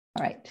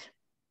All right.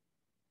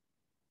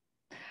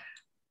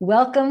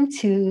 Welcome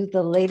to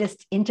the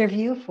latest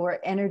interview for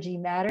Energy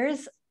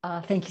Matters.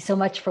 Thank you so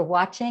much for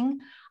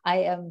watching. I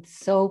am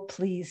so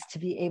pleased to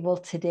be able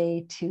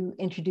today to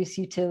introduce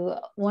you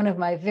to one of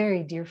my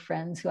very dear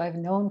friends who I've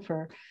known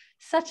for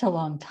such a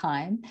long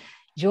time,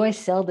 Joie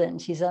Seldon.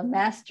 She's a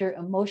master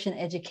emotion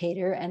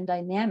educator and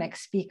dynamic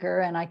speaker,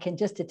 and I can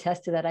just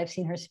attest to that. I've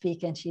seen her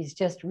speak and she's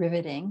just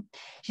riveting.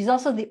 She's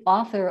also the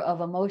author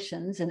of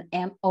Emotions, an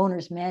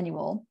Owner's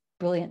Manual,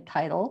 brilliant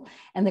title,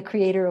 and the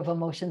creator of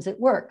Emotions at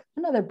Work,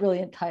 another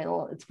brilliant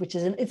title,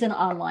 it's an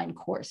online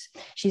course.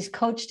 She's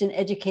coached and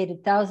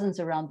educated thousands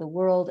around the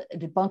world,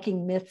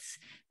 debunking myths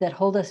that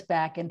hold us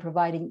back and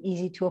providing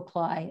easy to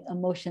apply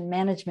emotion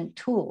management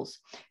tools.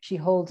 She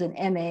holds an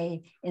MA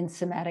in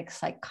somatic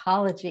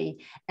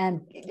psychology.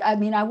 And I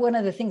mean, one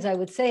of the things I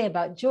would say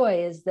about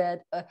Joy is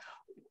that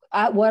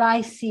what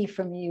I see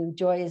from you,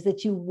 Joy, is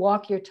that you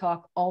walk your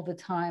talk all the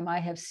time. I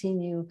have seen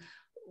you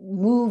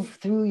move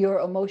through your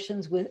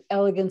emotions with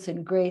elegance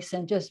and grace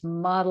and just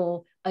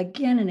model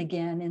again and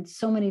again in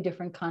so many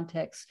different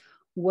contexts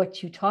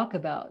what you talk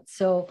about.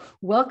 So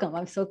welcome.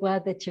 I'm so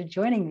glad that you're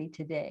joining me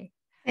today.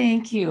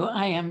 Thank you.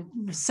 I am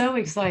so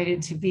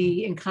excited to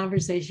be in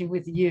conversation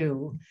with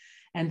you.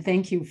 And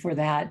thank you for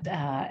that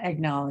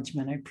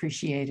acknowledgement. I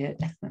appreciate it.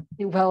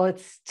 Well,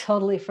 it's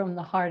totally from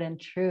the heart and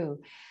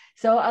true.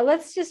 So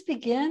let's just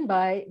begin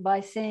by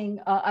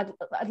saying, I'd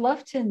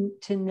love to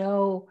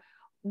know,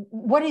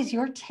 what is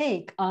your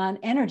take on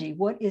energy?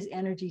 What is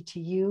energy to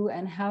you,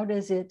 and how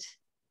does it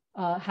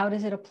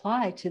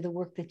apply to the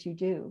work that you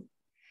do?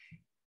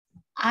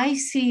 I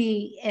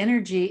see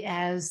energy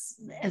as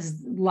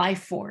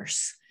life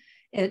force.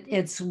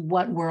 It's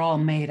what we're all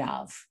made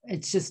of.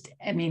 It's just,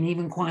 I mean,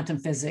 even quantum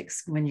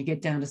physics, when you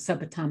get down to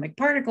subatomic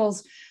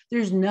particles,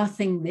 there's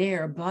nothing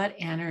there but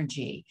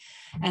energy.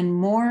 And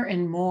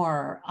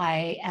more,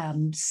 I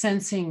am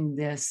sensing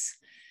this.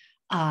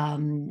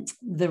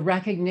 The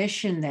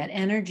recognition that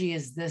energy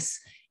is this,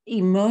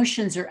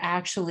 emotions are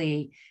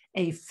actually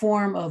a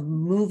form of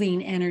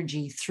moving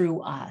energy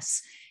through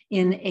us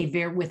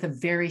with a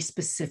very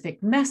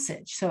specific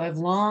message. So I've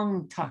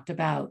long talked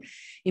about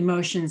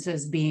emotions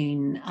as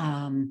being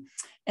an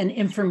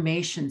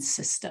information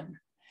system.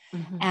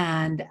 Mm-hmm.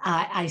 And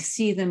I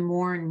see them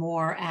more and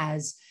more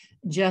as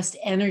just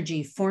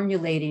energy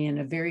formulating in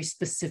a very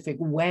specific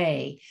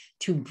way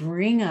to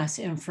bring us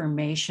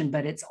information,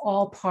 but it's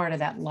all part of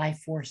that life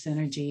force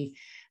energy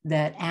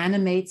that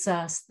animates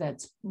us,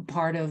 that's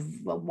part of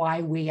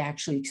why we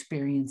actually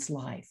experience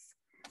life.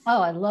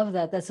 Oh, I love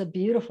that. That's a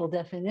beautiful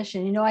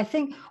definition. You know, I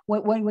think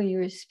when you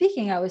were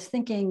speaking, I was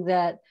thinking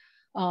that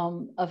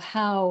of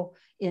how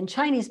in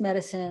Chinese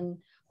medicine,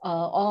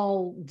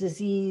 all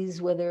disease,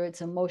 whether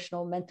it's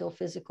emotional, mental,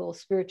 physical,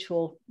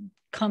 spiritual,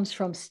 comes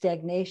from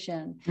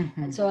stagnation.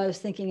 Mm-hmm. And so I was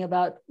thinking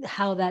about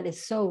how that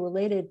is so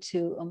related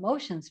to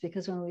emotions,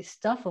 because when we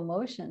stuff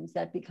emotions,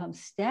 that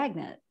becomes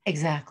stagnant.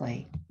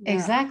 Exactly. Yeah.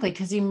 Exactly.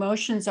 Because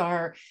emotions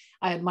are,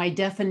 my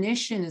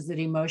definition is that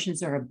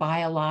emotions are a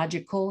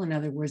biological, in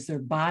other words, they're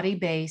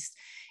body-based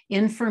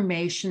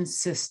information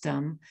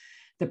system,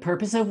 the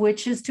purpose of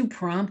which is to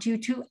prompt you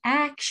to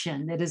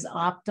action that is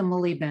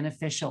optimally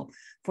beneficial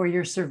for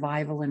your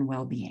survival and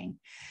well-being.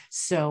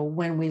 So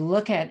when we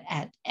look at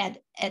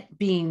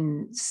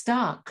being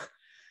stuck,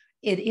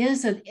 it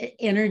is an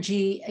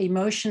energy,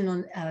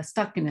 emotional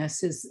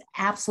stuckness is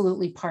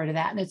absolutely part of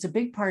that. And it's a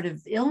big part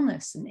of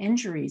illness and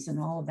injuries and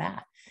all of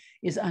that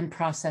is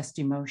unprocessed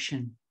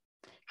emotion.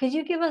 Could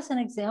you give us an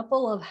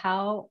example of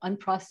how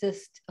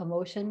unprocessed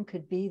emotion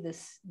could be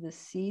the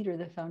seed or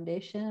the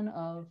foundation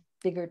of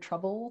bigger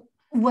trouble?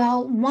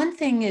 Well, one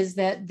thing is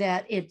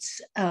that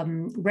it's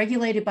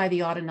regulated by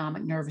the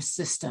autonomic nervous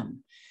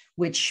system,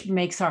 which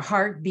makes our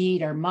heart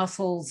beat, our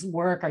muscles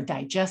work, our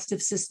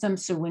digestive system.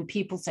 So when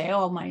people say,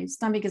 oh, my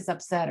stomach is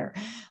upset or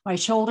my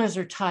shoulders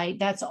are tight,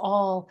 that's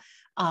all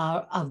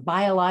a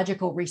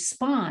biological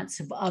response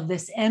of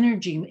this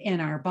energy in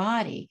our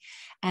body.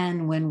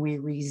 And when we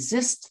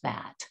resist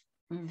that,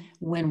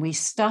 when we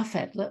stuff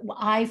it,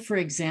 I, for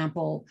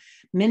example,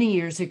 many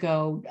years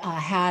ago,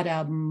 had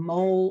a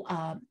mole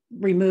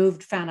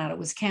removed, found out it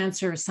was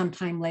cancer.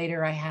 Sometime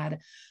later, I had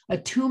a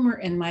tumor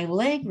in my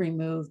leg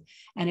removed,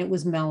 and it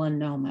was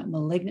melanoma,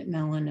 malignant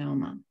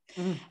melanoma.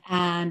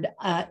 And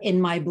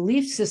in my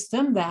belief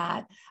system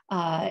that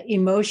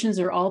emotions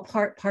are all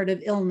part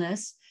of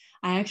illness,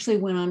 I actually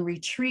went on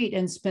retreat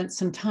and spent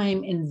some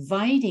time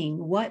inviting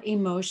what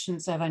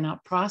emotions have I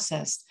not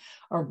processed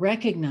or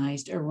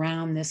recognized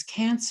around this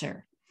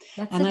cancer.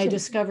 And I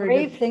discovered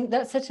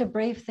that's such a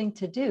brave thing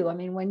to do. I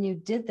mean, when you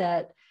did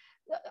that,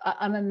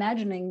 I'm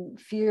imagining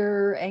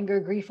fear, anger,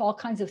 grief, all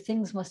kinds of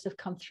things must have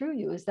come through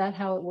you. Is that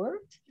how it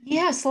worked?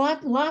 Yes,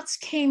 lots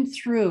came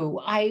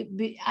through.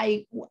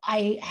 I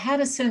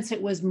had a sense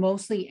it was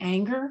mostly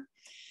anger.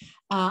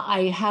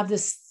 I have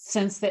this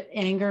sense that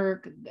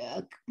anger,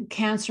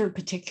 cancer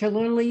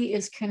particularly,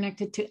 is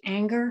connected to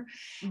anger.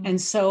 Mm-hmm.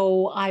 And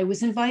so I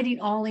was inviting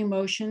all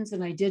emotions,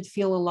 and I did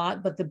feel a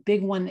lot, but the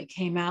big one that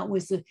came out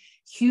was the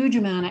huge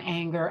amount of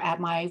anger at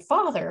my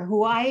father,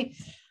 who I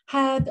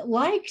had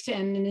liked.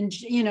 And,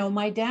 you know,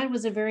 my dad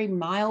was a very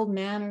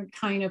mild-mannered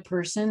kind of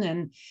person,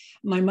 and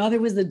my mother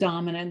was the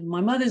dominant.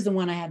 My mother's the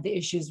one I had the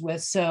issues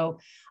with. So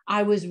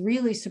I was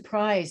really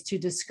surprised to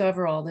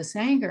discover all this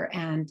anger,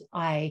 and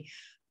I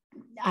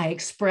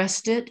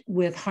expressed it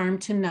with harm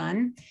to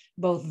none,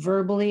 both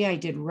verbally. I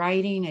did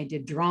writing, I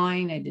did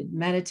drawing, I did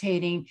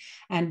meditating,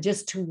 and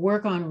just to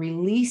work on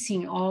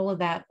releasing all of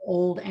that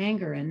old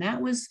anger. And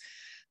that was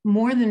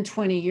more than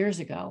 20 years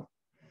ago.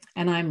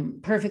 And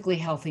I'm perfectly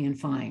healthy and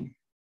fine.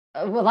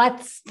 Well,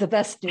 that's the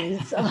best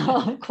news,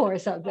 of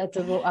course. And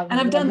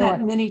I've done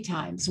that many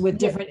times with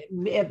different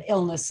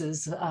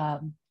illnesses.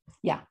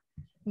 Yeah.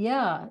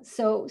 Yeah.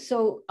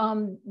 So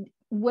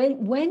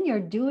when you're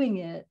doing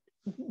it,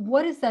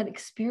 what is that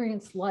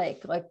experience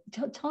like? Like,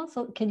 tell us,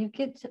 can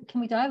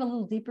we dive a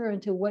little deeper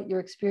into what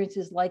your experience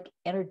is like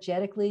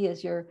energetically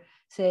as you're,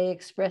 say,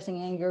 expressing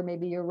anger?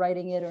 Maybe you're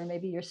writing it, or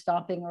maybe you're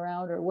stomping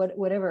around, or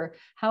whatever.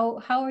 How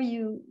are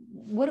you,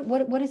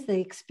 what is the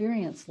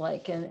experience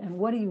like? And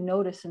what do you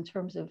notice in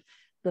terms of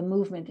the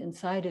movement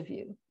inside of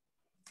you?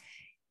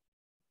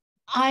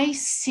 I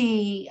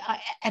see,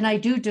 and I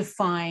do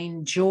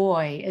define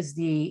joy as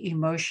the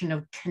emotion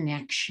of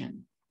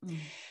connection. Mm.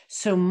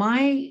 So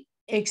my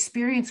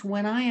experience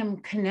when I am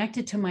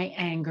connected to my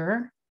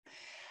anger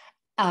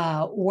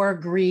or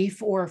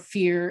grief or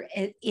fear,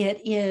 it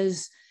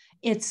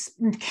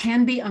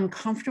can be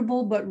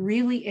uncomfortable, but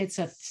really it's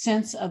a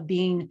sense of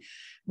being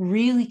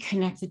really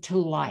connected to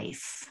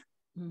life.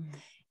 Mm.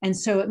 And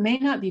so it may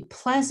not be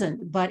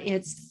pleasant, but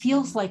it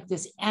feels like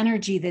this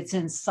energy that's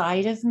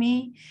inside of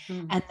me,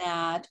 and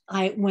that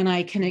when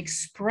I can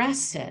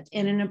express it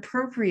in an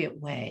appropriate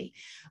way,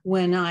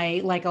 when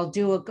I'll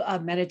do a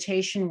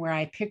meditation where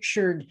I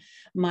pictured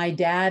my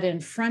dad in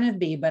front of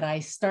me, but I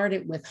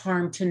started with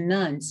harm to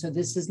none. So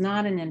this is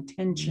not an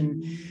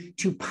intention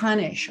to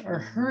punish or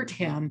hurt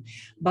him,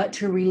 but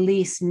to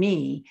release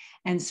me.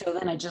 And so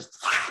then I just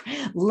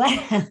let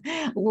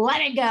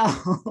it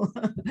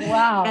go.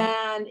 Wow.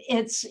 And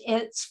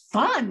it's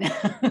fun.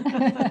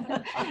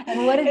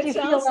 And what did you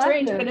feel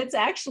strange, after? But it's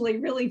actually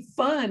really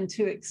fun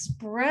to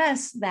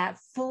express that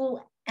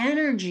full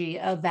energy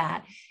of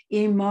that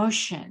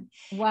emotion.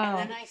 Wow.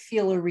 And then I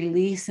feel a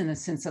release and a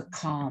sense of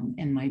calm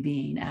in my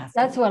being after.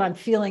 That's what I'm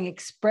feeling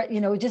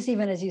just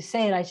even as you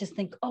say it, I just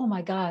think, oh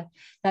my God,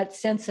 that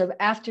sense of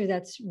after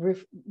that's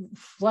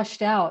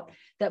flushed out,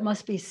 that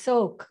must be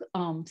so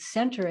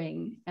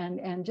centering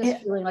and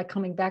just feeling like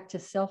coming back to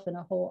self in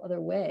a whole other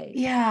way.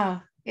 Yeah,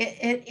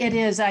 it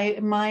is.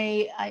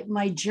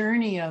 My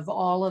journey of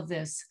all of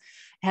this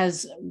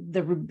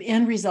the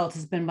end result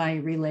has been my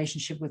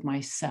relationship with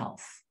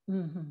myself.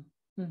 Mm-hmm.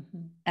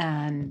 Mm-hmm.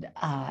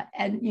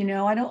 And you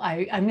know,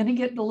 I'm going to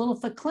get a little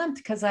verklempt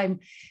because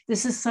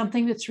this is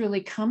something that's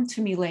really come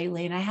to me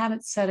lately, and I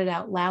haven't said it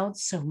out loud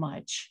so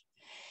much,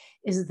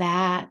 is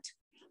that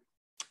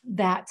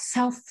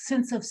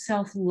sense of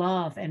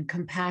self-love and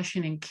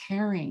compassion and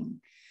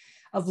caring,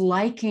 of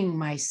liking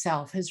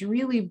myself, has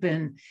really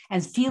been,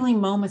 and feeling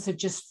moments of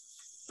just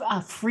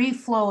a free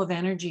flow of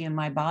energy in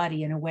my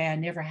body in a way I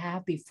never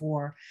have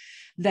before.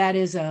 That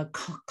is a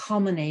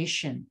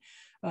culmination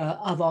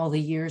of all the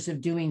years of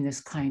doing this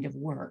kind of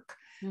work.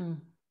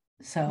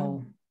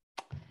 So.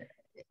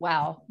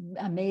 Wow,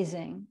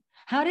 amazing.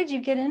 How did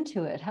you get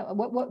into it?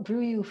 What drew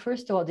you?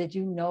 First of all, did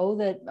you know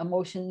that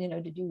emotion,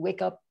 did you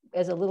wake up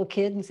as a little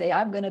kid and say,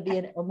 I'm going to be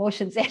an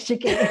emotions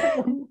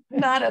educator?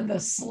 Not in the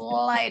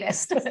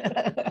slightest.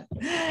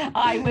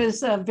 I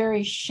was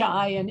very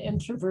shy and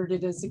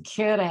introverted as a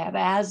kid. I had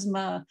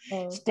asthma,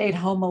 stayed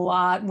home a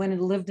lot, went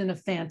and lived in a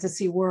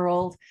fantasy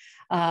world,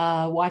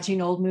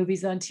 watching old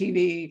movies on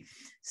TV.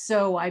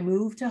 So I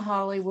moved to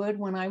Hollywood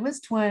when I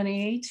was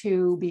 20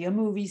 to be a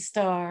movie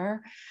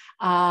star.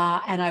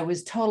 And I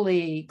was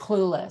totally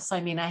clueless.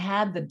 I mean, I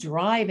had the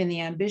drive and the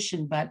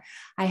ambition, but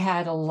I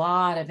had a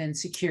lot of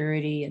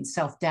insecurity and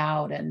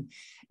self-doubt. And,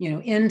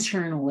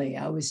 internally,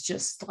 I was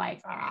just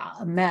like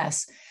a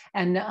mess,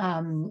 and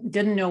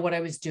didn't know what I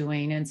was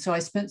doing. And so I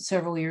spent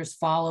several years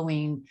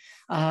following,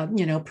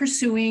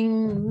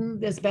 pursuing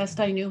as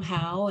best I knew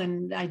how.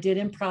 And I did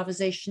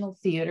improvisational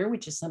theater,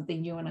 which is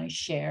something you and I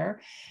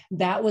share.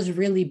 That was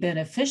really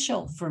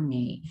beneficial for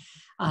me.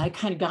 It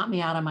kind of got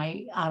me out of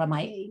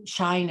my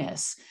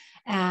shyness,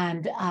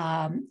 and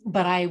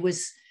but I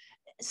was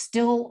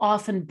still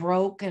often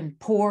broke and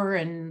poor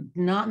and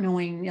not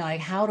knowing,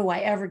 how do I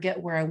ever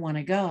get where I want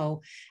to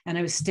go. And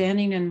I was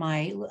standing in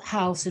my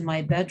house in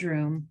my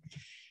bedroom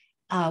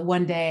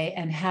one day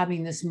and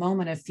having this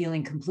moment of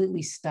feeling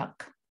completely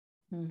stuck,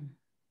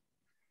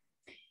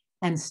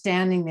 and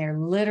standing there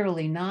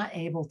literally not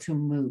able to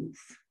move.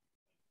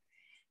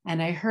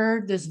 And I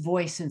heard this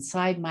voice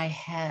inside my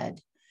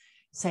head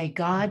say,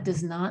 God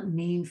does not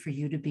mean for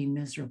you to be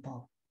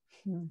miserable.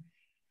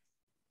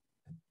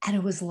 And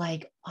it was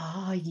like,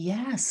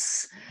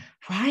 yes,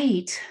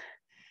 right.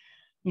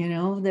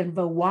 Then,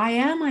 but why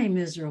am I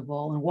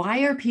miserable? And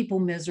why are people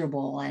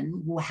miserable? And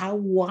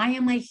why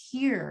am I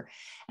here?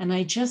 And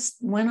I just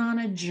went on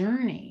a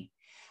journey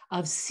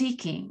of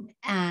seeking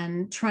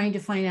and trying to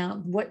find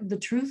out what the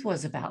truth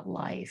was about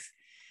life.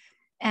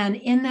 And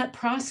in that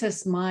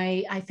process,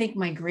 I think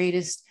my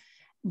greatest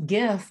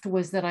gift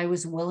was that I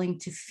was willing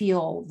to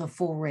feel the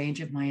full range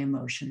of my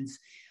emotions,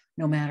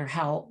 no matter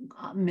how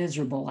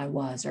miserable I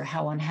was or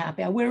how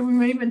unhappy. There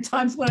were even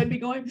times when I'd be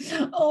going,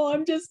 oh,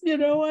 I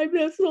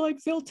just like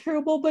feel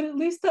terrible, but at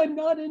least I'm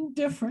not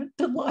indifferent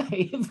to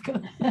life.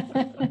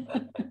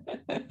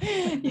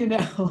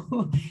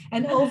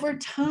 And over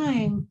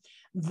time,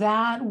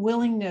 that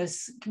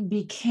willingness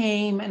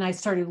became, and I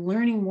started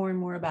learning more and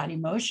more about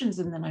emotions.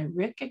 And then I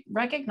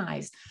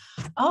recognized,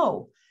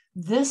 oh,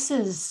 this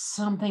is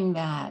something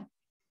that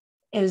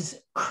is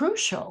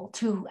crucial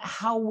to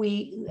how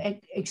we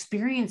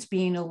experience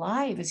being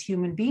alive as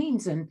human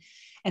beings. And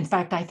in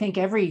fact, I think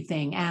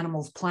everything,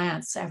 animals,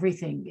 plants,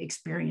 everything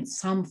experience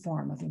some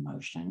form of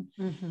emotion.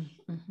 Mm-hmm,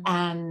 mm-hmm.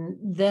 And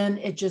then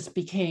it just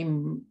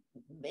became,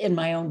 in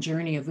my own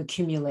journey of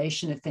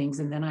accumulation of things.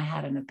 And then I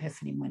had an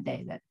epiphany one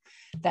day that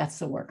that's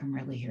the work I'm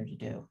really here to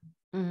do.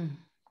 Mm.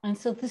 And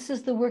so this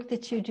is the work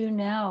that you do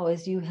now,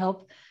 is you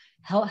help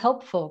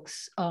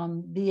folks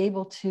be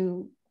able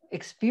to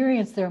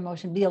experience their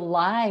emotion, be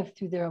alive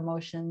through their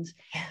emotions,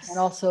 yes, and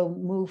also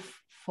move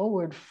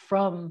forward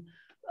from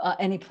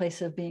any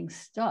place of being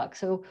stuck.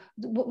 So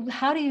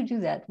how do you do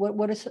that?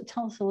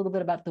 Tell us a little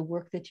bit about the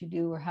work that you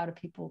do, or how do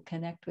people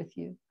connect with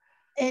you?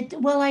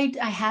 I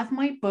have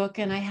my book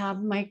and I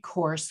have my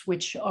course,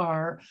 which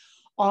are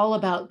all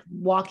about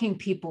walking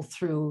people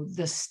through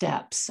the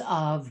steps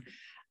of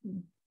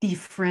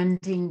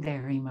befriending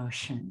their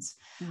emotions,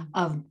 mm-hmm,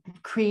 of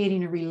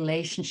creating a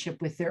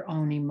relationship with their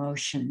own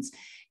emotions.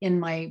 In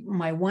my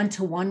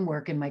one-to-one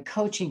work, in my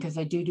coaching, because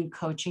I do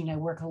coaching, I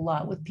work a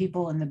lot with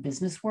people in the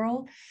business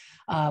world,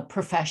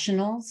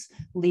 professionals,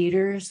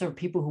 leaders, or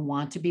people who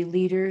want to be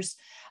leaders,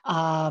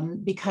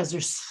 because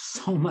there's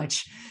so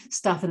much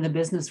stuff in the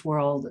business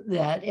world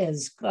that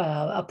is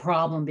a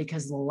problem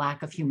because of the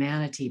lack of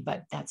humanity,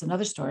 but that's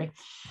another story.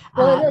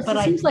 Well,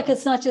 it seems like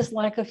it's not just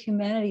lack of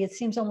humanity. It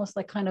seems almost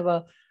like kind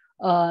of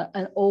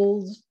an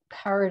old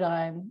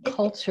paradigm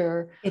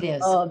culture. It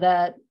is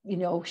that,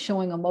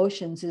 showing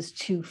emotions is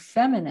too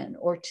feminine,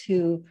 or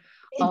too,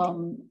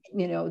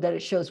 that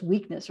it shows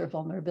weakness or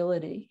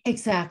vulnerability.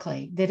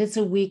 Exactly. That it's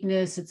a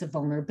weakness, it's a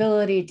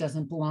vulnerability, it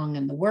doesn't belong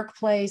in the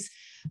workplace.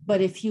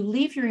 But if you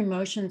leave your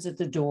emotions at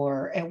the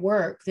door at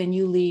work, then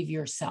you leave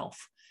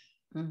yourself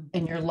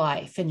in your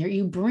life, and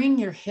you bring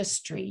your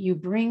history, you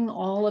bring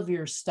all of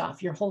your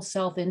stuff, your whole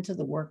self into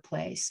the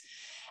workplace.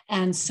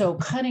 And so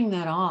cutting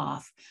that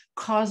off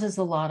causes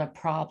a lot of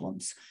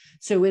problems.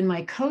 So in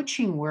my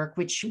coaching work,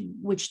 which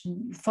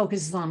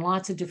focuses on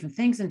lots of different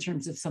things in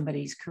terms of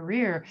somebody's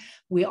career,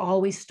 we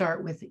always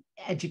start with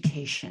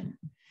education.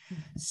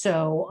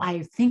 So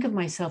I think of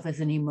myself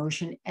as an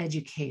emotion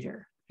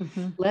educator.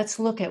 Mm-hmm. Let's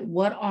look at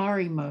what are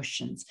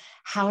emotions.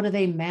 How do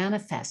they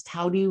manifest?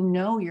 How do you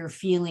know you're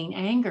feeling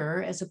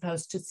anger as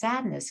opposed to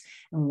sadness?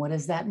 And what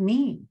does that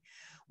mean?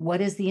 What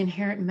is the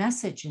inherent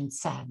message in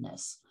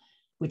sadness,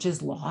 which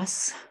is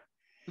loss?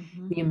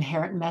 Mm-hmm. The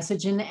inherent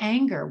message in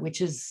anger,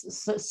 which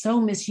is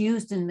so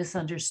misused and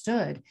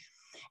misunderstood.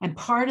 And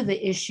part of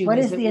the issue what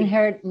is the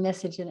inherent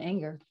message in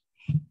anger?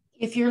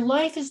 If your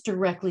life is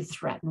directly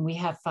threatened, we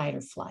have fight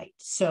or flight.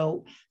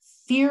 So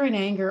fear and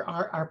anger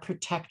are our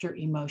protector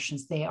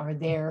emotions. They are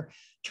there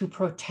to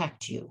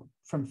protect you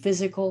from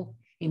physical,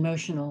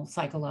 emotional,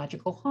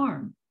 psychological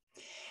harm.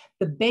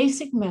 The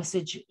basic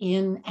message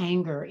in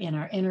anger, in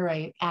our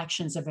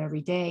interactions of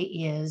every day,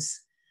 is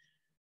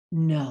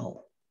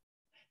no,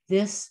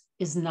 this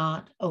is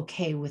not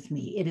okay with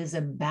me. It is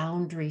a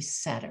boundary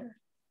setter.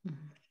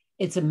 Mm-hmm.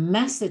 It's a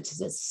message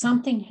that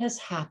something has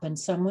happened,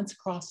 someone's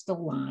crossed a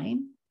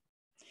line,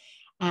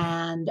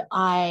 and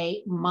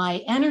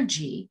my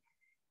energy,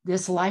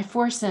 this life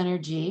force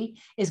energy,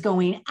 is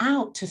going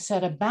out to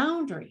set a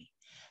boundary,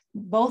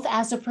 both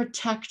as a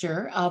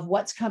protector of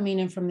what's coming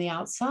in from the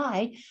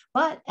outside,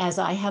 but as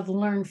I have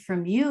learned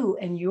from you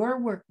and your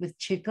work with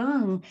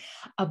Qigong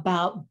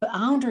about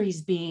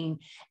boundaries being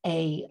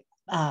a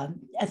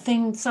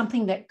thing,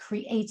 something that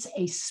creates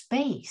a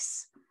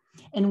space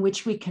in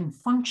which we can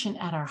function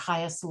at our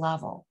highest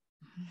level.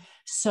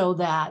 So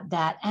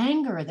that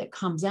anger that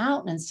comes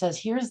out and says,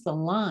 here's the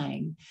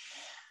line,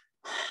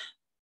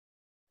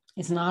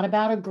 it's not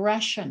about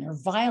aggression or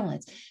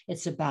violence.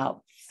 It's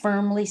about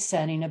firmly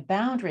setting a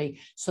boundary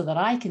so that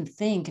I can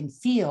think and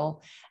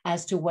feel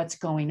as to what's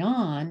going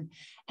on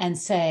and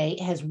say,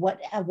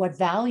 what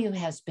value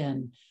has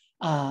been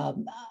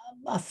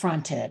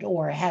affronted,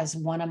 or has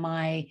one of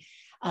my,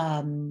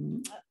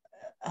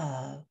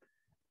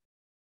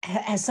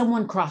 has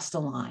someone crossed a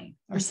line,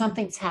 or mm-hmm.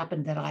 something's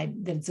happened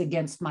that's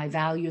against my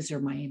values or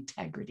my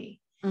integrity.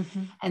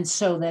 Mm-hmm. And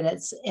so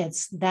that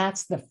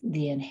that's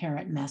the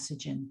inherent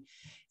message in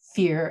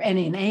fear, and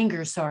in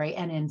anger,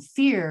 and in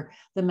fear,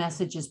 the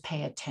message is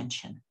pay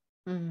attention.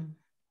 Mm-hmm.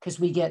 because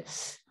we go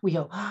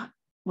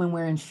when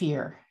we're in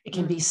fear. It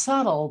can be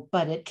subtle,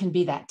 but it can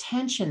be that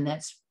tension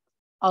that's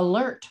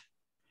alert.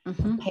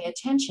 Pay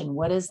attention.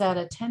 What is that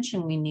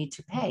attention we need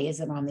to pay? Is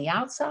it on the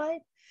outside,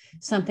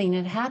 something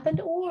that happened,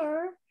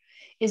 or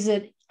is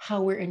it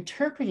how we're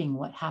interpreting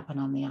what happened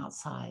on the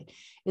outside?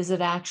 Is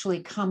it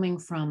actually coming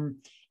from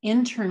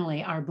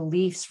internally, our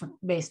beliefs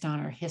based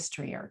on our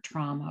history, our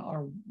trauma,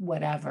 or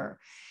whatever,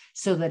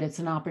 so that it's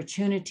an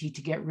opportunity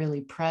to get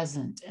really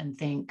present and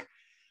think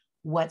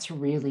what's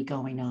really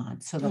going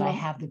on so that I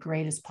have the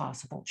greatest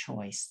possible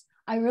choice.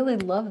 I really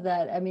love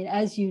that. I mean,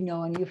 as you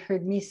know, and you've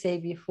heard me say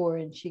before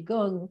in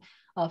Qigong,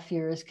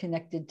 fear is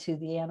connected to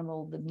the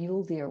animal, the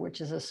mule deer,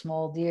 which is a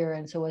small deer.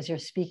 And so as you're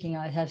speaking,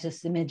 I have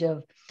this image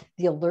of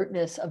the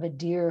alertness of a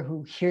deer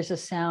who hears a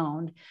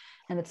sound,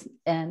 and it's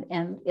and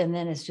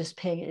then is just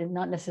paying,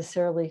 not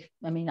necessarily,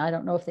 I mean, I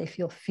don't know if they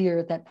feel fear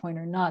at that point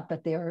or not,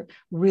 but they are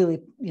really,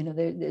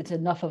 it's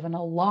enough of an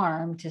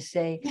alarm to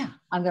say,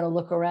 I'm going to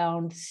look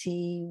around,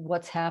 see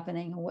what's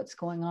happening and what's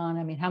going on.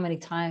 I mean, how many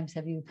times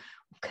have you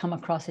come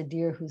across a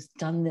deer who's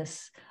done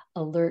this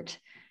alert,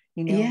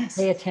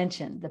 pay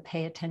attention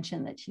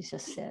that she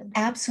just said?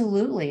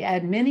 Absolutely.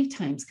 And many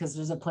times, because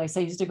there's a place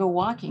I used to go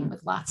walking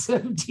with lots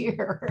of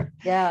deer.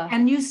 Yeah.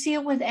 And you see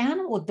it with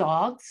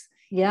dogs.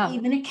 Yeah.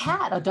 Even a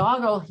cat, a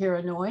dog will hear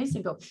a noise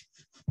and go,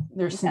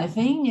 they're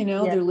sniffing,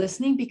 they're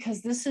listening,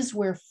 because this is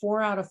where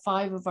 4 out of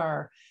 5 of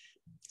our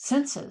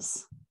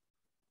senses,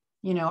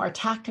 our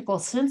tactical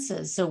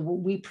senses. So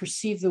we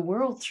perceive the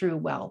world through,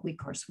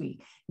 we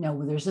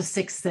know there's a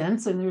sixth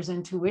sense and there's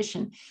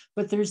intuition,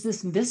 but there's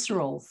this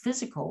visceral,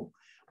 physical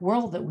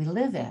world that we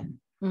live in.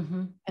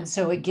 And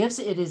so it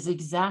is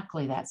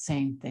exactly that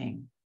same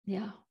thing.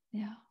 Yeah.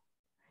 Yeah.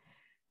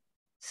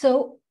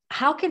 So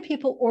how can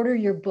people order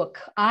your book?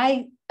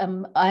 I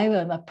am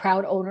a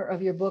proud owner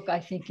of your book. I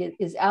think it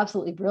is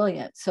absolutely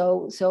brilliant.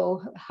 So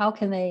how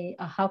can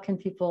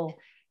people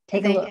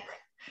take a look?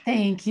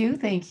 Thank you.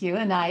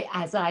 And I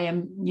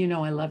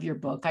love your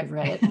book. I've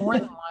read it more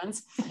than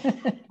once,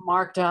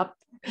 marked up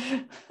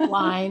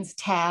lines,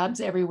 tabs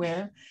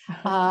everywhere.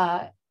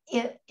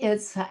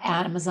 It's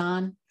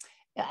Amazon.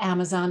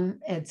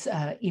 It's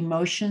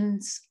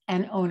Emotions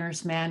and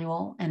Owner's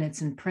Manual, and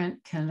it's in print,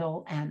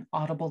 Kindle, and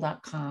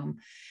audible.com.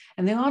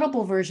 And the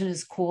Audible version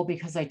is cool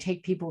because I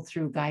take people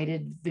through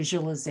guided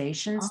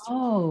visualizations,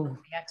 the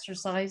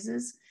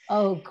exercises.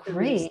 Oh,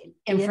 great.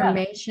 There's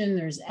information,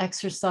 there's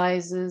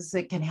exercises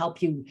that can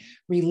help you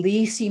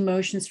release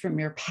emotions from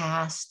your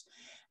past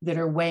that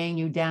are weighing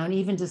you down,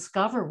 even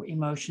discover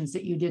emotions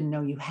that you didn't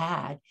know you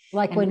had.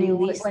 Like when you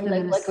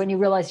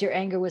realized your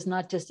anger was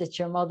not just at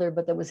your mother,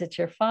 but that was at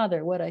your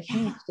father. What a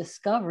huge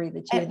discovery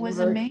that you had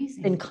never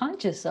been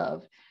conscious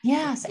of.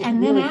 Yes.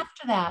 And then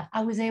after that,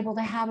 I was able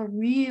to have a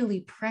really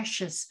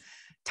precious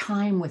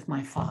time with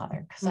my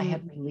father because I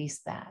had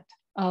released that.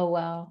 Oh,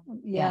 wow.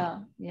 Yeah.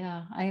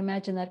 I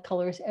imagine that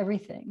colors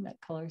everything. That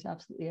colors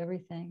absolutely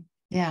everything.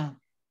 Yeah.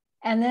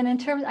 And then in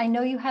terms, I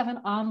know you have an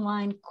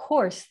online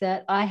course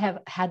that I have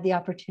had the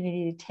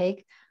opportunity to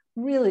take.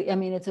 Really, I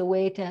mean, it's a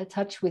way to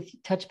touch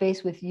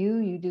base with you.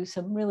 You do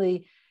some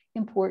really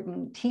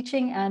important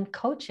teaching and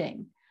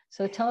coaching.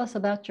 So tell us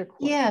about your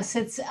course. Yes,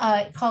 it's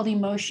called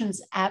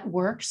Emotions at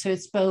Work. So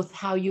it's both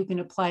how you can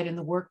apply it in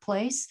the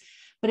workplace,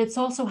 but it's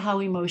also how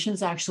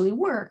emotions actually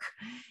work.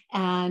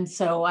 And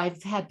so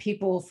I've had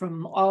people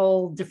from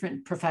all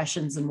different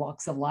professions and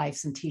walks of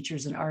life, and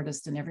teachers and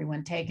artists and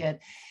everyone take it.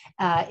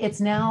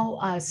 It's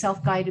now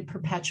self-guided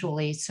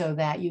perpetually so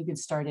that you can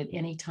start at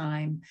any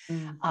time.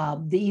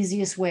 The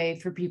easiest way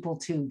for people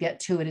to get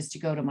to it is to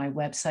go to my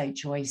website,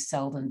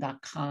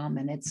 joieseldon.com,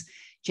 and it's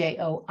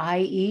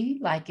Joie,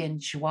 like in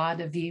Joie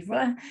de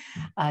Vivre,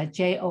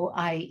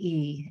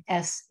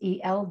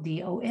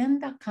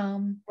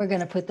 JOIESELDON.com. We're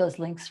going to put those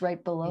links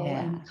right below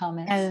in the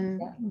comments.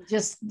 And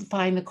just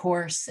find the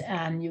course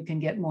and you can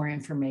get more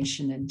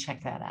information and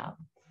check that out.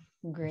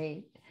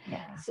 Great.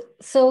 Yeah.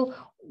 So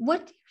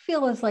what do you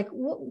feel is like,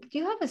 do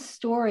you have a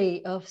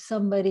story of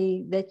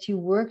somebody that you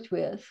worked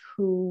with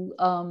who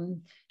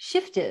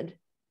shifted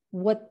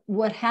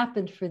what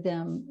happened for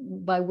them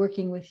by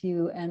working with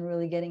you and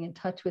really getting in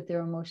touch with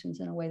their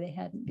emotions in a way they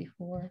hadn't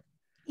before?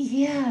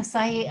 Yes,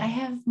 I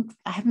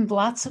have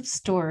lots of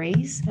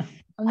stories.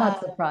 I'm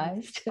not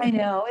surprised. I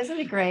know, isn't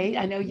it great?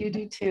 I know you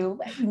do too.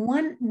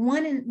 One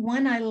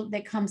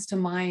that comes to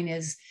mind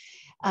is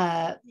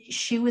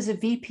she was a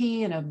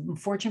VP in a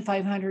Fortune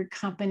 500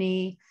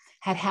 company,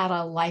 had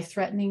a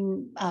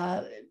life-threatening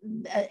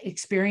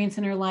experience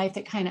in her life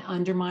that kind of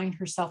undermined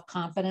her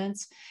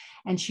self-confidence.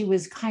 And she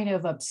was kind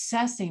of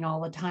obsessing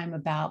all the time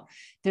about,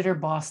 did her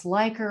boss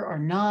like her or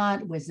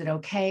not? Was it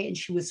okay? And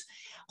she was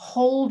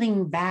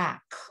holding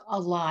back a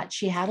lot.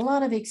 She had a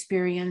lot of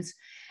experience,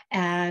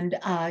 and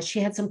she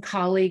had some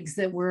colleagues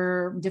that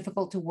were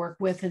difficult to work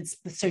with. And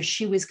so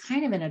she was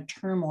kind of in a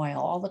turmoil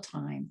all the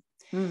time.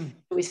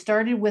 We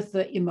started with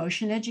the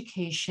emotion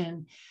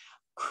education,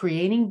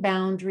 creating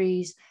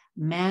boundaries,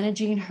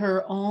 managing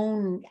her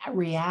own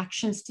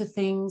reactions to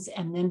things,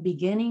 and then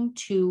beginning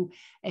to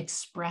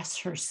express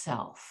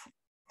herself.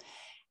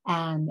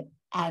 and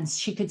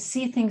she could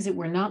see things that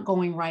were not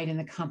going right in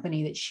the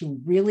company, that she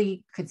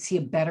really could see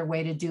a better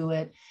way to do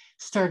it.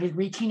 Started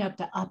reaching up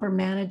to upper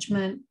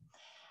management,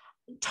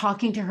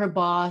 talking to her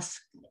boss,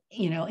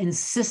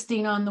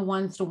 insisting on the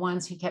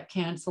one-to-ones he kept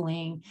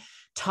canceling,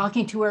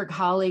 talking to her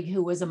colleague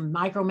who was a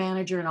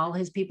micromanager and all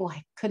his people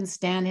couldn't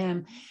stand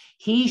him.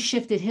 He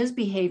shifted his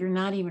behavior,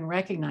 not even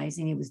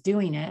recognizing he was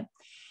doing it.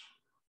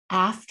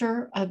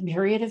 After a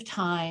period of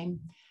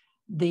time,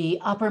 the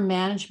upper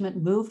management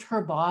moved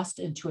her boss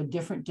into a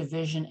different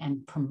division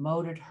and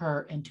promoted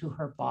her into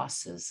her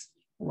boss's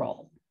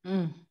role.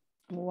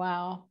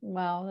 Wow.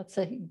 That's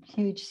a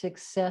huge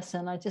success.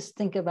 And I just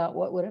think about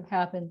what would have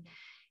happened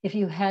if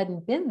you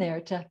hadn't been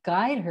there to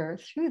guide her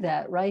through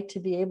that, right? To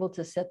be able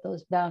to set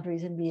those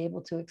boundaries and be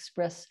able to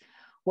express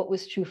what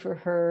was true for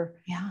her.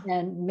 Yeah.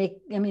 And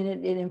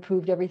it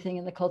improved everything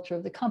in the culture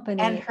of the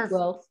company. And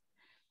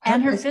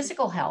her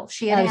physical health.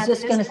 She had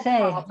physical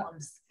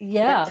problems.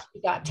 Yeah. That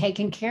she got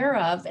taken care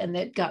of and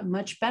that got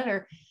much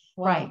better.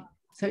 Wow. Right.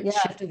 So it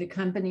shifted the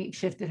company,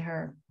 shifted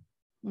her.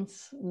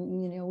 It's,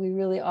 we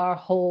really are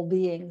whole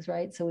beings,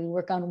 right? So we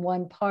work on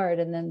one part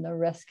and then the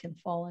rest can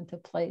fall into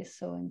place.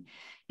 So in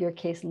your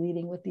case,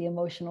 leading with the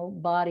emotional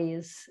body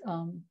is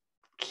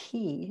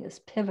key, is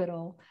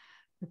pivotal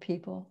for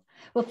people.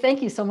 Well,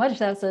 thank you so much.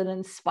 That's an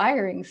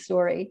inspiring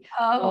story.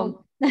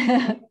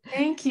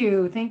 Thank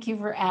you. Thank you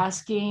for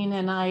asking.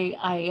 And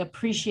I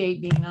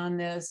appreciate being on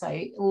this.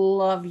 I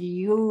love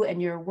you and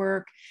your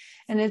work.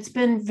 And it's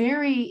been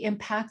very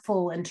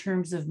impactful in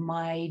terms of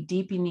my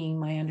deepening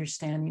my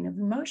understanding of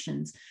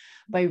emotions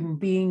by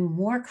being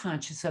more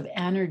conscious of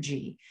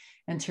energy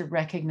and to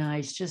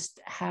recognize just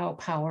how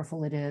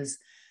powerful it is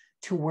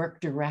to work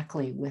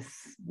directly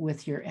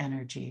with your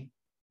energy.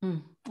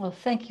 Well,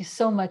 thank you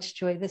so much,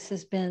 Joy. This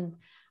has been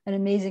an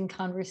amazing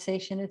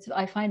conversation.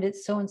 I find it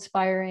so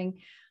inspiring.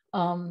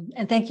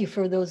 And thank you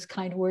for those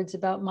kind words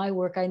about my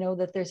work. I know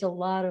that there's a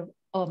lot of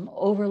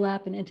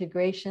overlap and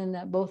integration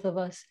that both of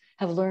us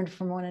have learned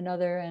from one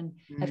another and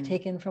have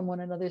taken from one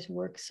another's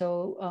work.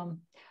 So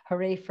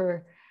hooray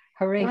for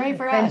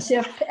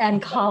friendship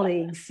and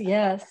colleagues.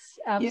 Yes,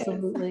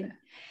 absolutely. Yes.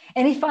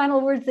 Any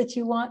final words that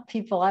you want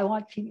people? I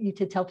want you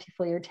to tell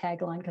people your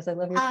tagline because I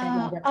love your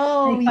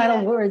tagline. Any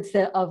final words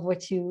of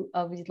what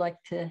you'd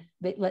like to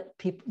let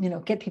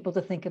people, get people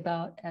to think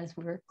about as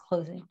we're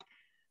closing?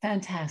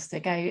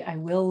 Fantastic. I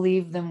will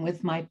leave them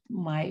with my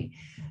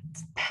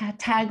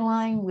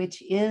tagline,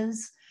 which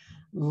is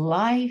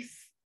life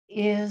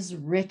is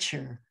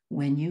richer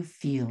when you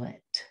feel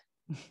it.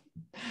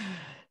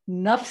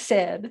 Enough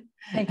said.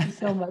 Thank you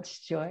so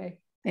much, Joy.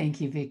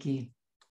 Thank you, Vicki.